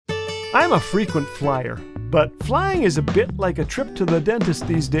I'm a frequent flyer, but flying is a bit like a trip to the dentist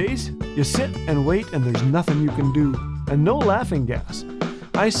these days. You sit and wait and there's nothing you can do, and no laughing gas.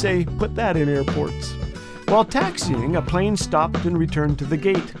 I say put that in airports. While taxiing, a plane stopped and returned to the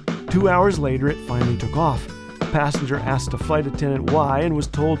gate. 2 hours later, it finally took off. The passenger asked a flight attendant why and was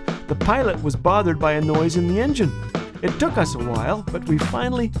told the pilot was bothered by a noise in the engine. It took us a while, but we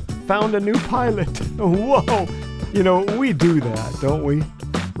finally found a new pilot. Whoa! You know, we do that, don't we?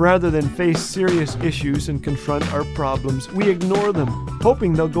 Rather than face serious issues and confront our problems, we ignore them,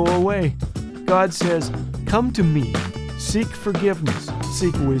 hoping they'll go away. God says, "Come to me, seek forgiveness,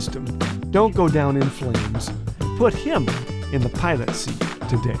 seek wisdom. Don't go down in flames." Put Him in the pilot seat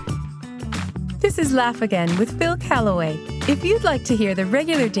today. This is Laugh Again with Phil Callaway. If you'd like to hear the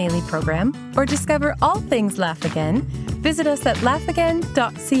regular daily program or discover all things Laugh Again, visit us at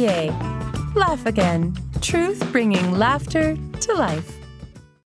laughagain.ca. Laugh Again, truth bringing laughter to life.